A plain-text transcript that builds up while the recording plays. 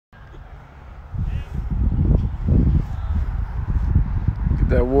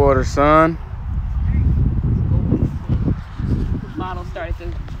that water, son. The bottle started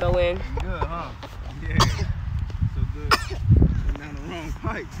to go in. Good, huh? Yeah. So good. Went down the wrong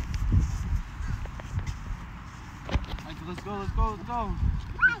pipe. Let's go, let's go, let's go.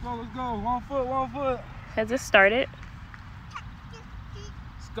 Let's go, let's go. 1 foot, 1 foot. Has this started?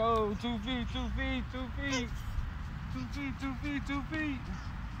 Let's go. 2 feet, 2 feet, 2 feet. 2 feet, 2 feet, 2 feet.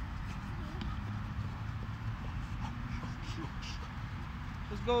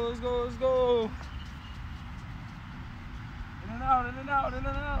 Let's go, let's go, let's go. In and out, in and out, in and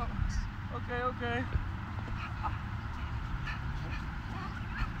out. Okay, okay.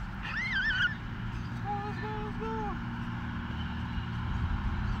 Let's go, let's go, let's go.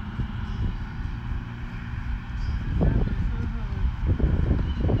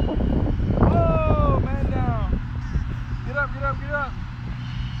 Oh, man down. Get up, get up, get up.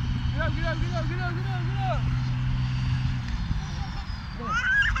 Get up, get up, get up, get up, get up, get up.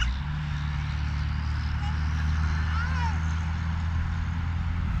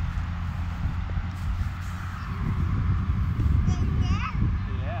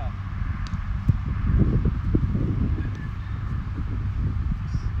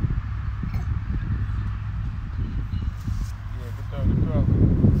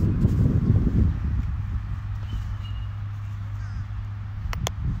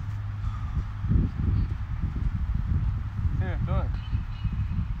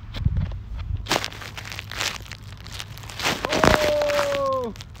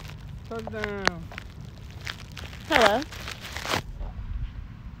 Touchdown. Hello.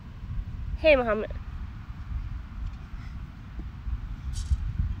 Hey, Muhammad.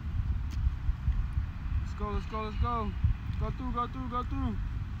 Let's go, let's go, let's go. Go through, go through, go through.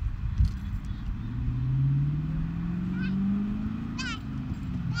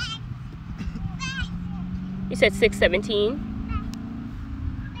 You said 6:17?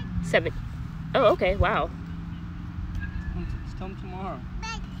 7. Oh, okay. Wow. Let's come tomorrow.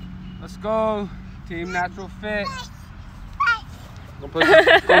 Let's go. Team Natural Fit.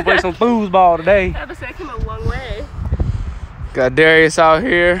 Gonna play some foosball today. I was saying I came a long way. Got Darius out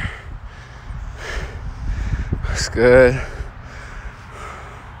here. It's good.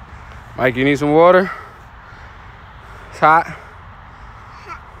 Mike, you need some water? It's hot.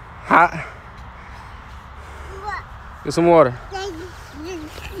 Hot. Get some water.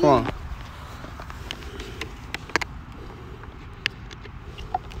 Come on.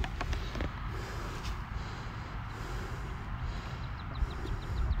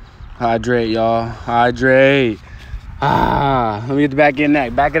 Hydrate, y'all. Hydrate. Ah, let me get the back of the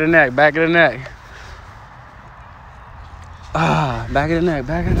neck. Back of the neck. Back of the neck. Ah, back of the neck.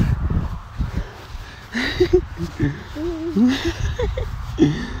 Back of the neck.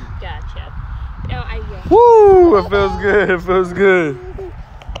 Gotcha. No, Woo! It feels good. It feels good.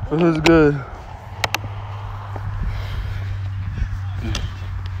 It feels good.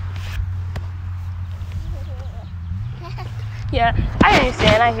 Yeah, I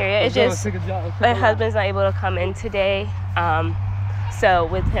understand. I hear you. It's just my husband's not able to come in today. So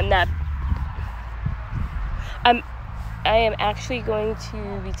with him not, I am actually going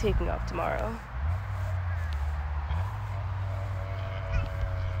to be taking off tomorrow.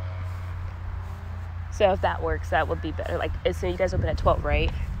 So if that works, that would be better. Like, so you guys open at 12, right?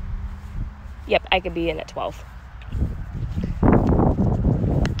 Yep, I could be in at 12.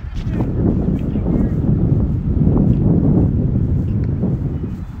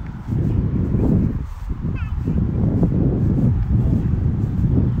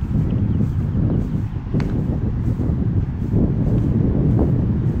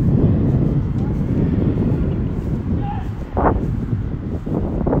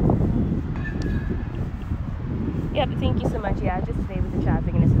 Yep, thank you so much. Yeah, just today with the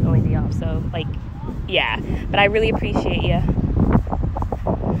traffic and this is the only day off, so like, yeah. But I really appreciate you.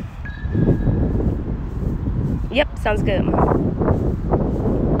 Yep, sounds good.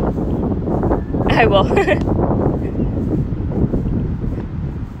 I will.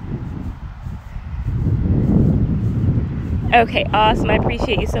 Okay, awesome. I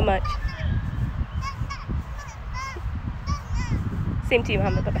appreciate you so much. Same to you,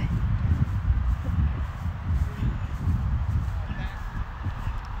 Muhammad. Bye-bye.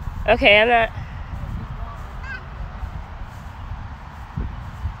 Okay, I'm not.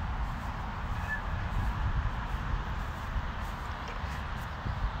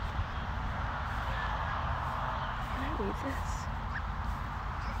 Can I leave this?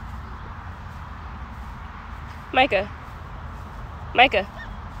 Micah. Micah.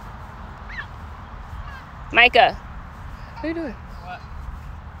 Micah. What are you doing? What?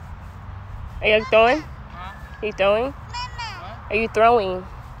 Are you throwing? Huh? Are you throwing? What? Are you throwing?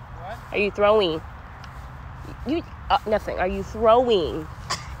 What? Are you throwing? You nothing. Are you throwing?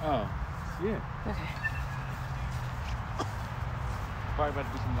 Oh, yeah. Okay. Probably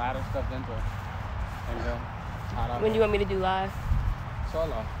about to do some ladder stuff then to and go. When do you want me to do live?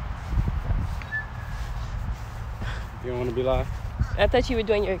 Solo. You don't want to be live? I thought you were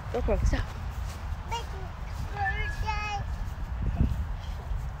doing your GoPro. Stop.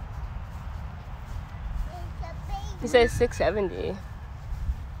 He says 670.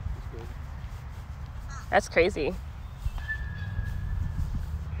 That's crazy.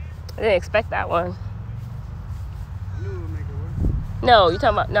 I didn't expect that one. I knew it would make it work. No, you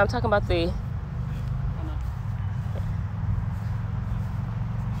talking about? No, I'm talking about the. Oh, no.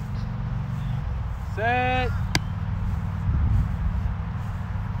 Set.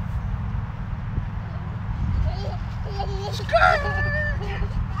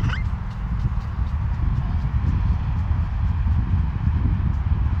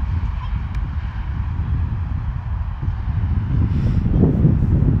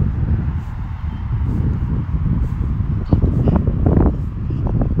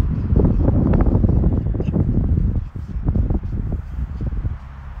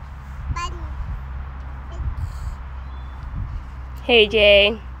 Hey,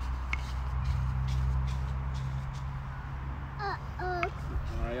 Jay. All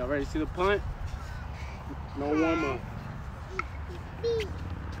right, y'all ready to see the punt? No warm up.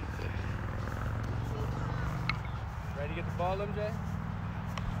 Ready to get the ball, MJ?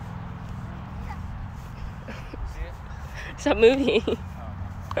 You see it? Stop moving. Oh, no.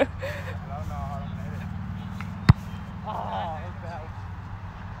 I don't know how I'm gonna hit it. Oh, look at that.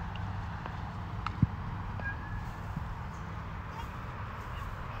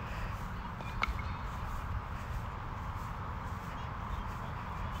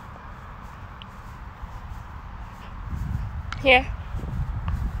 Here.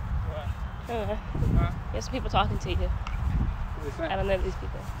 What? I don't know. Huh? There's some people talking to you. What is I that? don't know these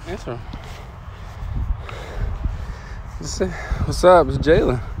people. Answer. What's up? It's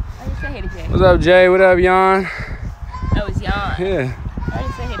Jayla. I didn't say hey to Jay. What's up, Jay? What up, Jan? That was Jan. Yeah. I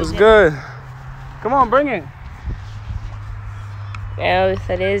didn't say hey to What's Jay. good? Come on, bring it. Oh,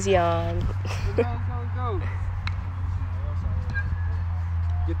 that is Jan. Let's go.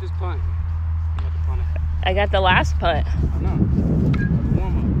 Get this punt. I'm about to punt it. I got the last punt. I know.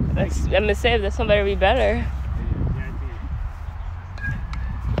 Warm up. I'm gonna say this one better be better.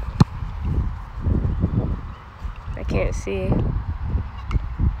 I can't see.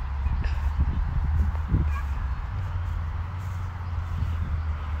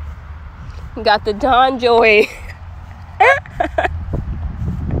 Got the Don Joy.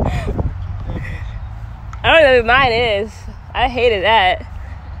 I don't know who mine is. I hated that.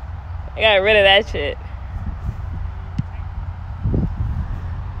 I got rid of that shit.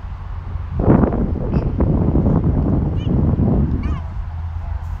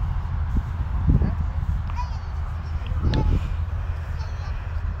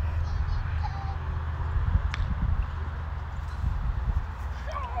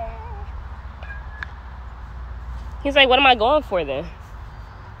 He's like, what am I going for then?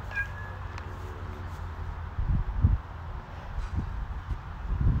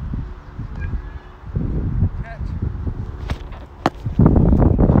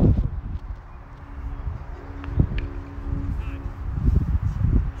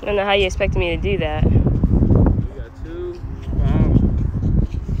 I don't know how you expected me to do that. We got two.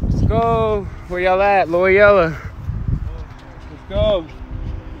 Let's go. Where y'all at? Loyella. Let's go.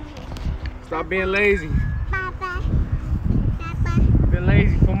 Stop being lazy. Been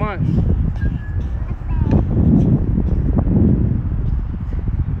lazy for months.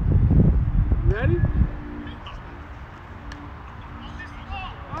 You ready?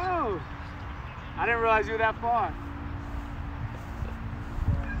 Oh! I didn't realize you were that far.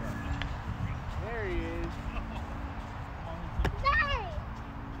 There he is.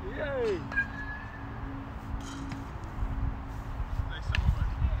 Yay!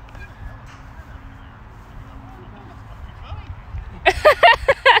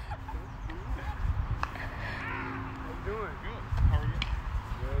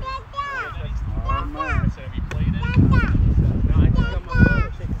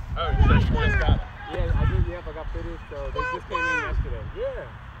 So they just came in yesterday. Yeah.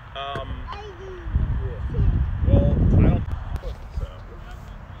 Well, I don't cook, so.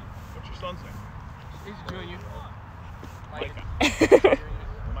 What's your son's name? He's Junior. Micah.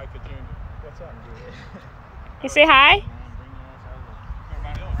 Micah Jr. What's up, Junior? You say hi?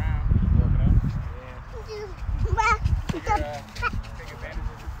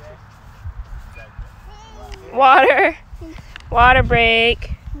 Water. Water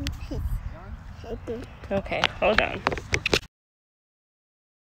break. Okay, hold on.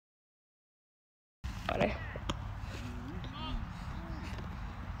 Water.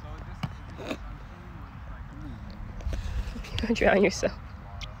 You're gonna drown yourself.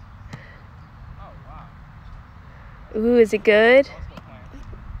 Ooh, is it good?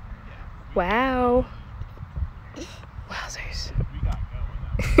 Wow. Wowzers.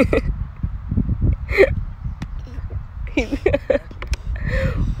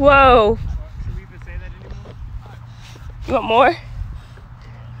 Whoa. Should we even say that anymore? You want more?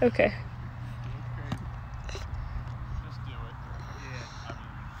 Okay. Just do it.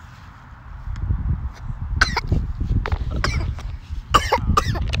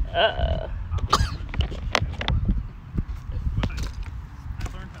 Yeah. Uh-oh.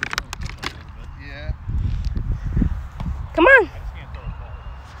 Yeah. Come on. I just can't throw a ball.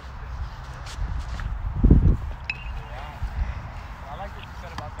 I like what you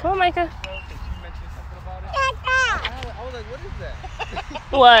said about that. Come on, Micah. Because you mentioned something about it. I was like, what is that?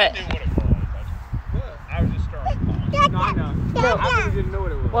 What? I knew what it was. I was just starting to call. No, I know. No, I really didn't know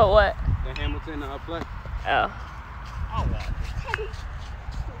what it was. What? The Hamilton play. Oh. I'll watch it.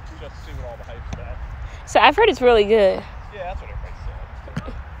 Just to see what all the hype's about. So I've heard it's really good. Yeah, that's what everybody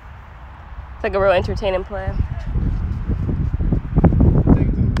said. It's like a real entertaining play.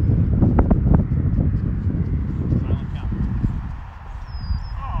 Silent count.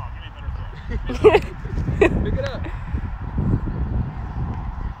 Oh, give me a better throw. Pick it up.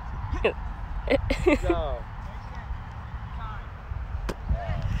 Good job.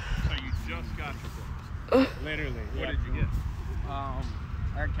 So you just got your book. Literally. What did you get?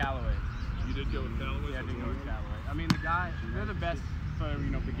 Eric Callaway. You did go with Callaway? Yeah, I did go with Callaway. I mean, the guy, they're the best for,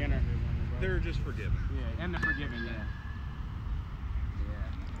 beginner. They're just forgiving. Yeah, and they're forgiving, yeah.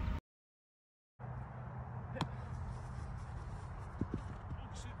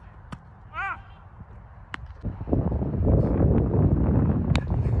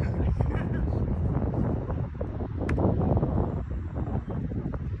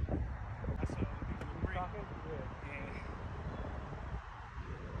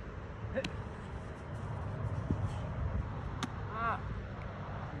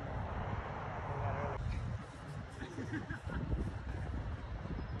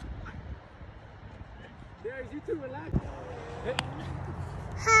 Darius, you too relaxed.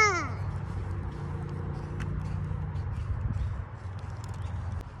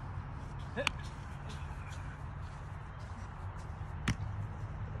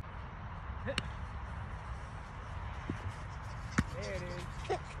 There it is.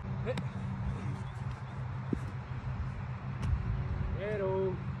 Hello.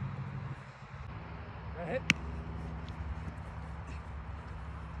 Hit.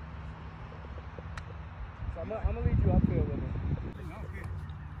 So I'm gonna lead you upfield with it. No, okay.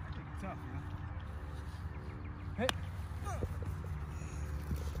 I think it's tough, Hit.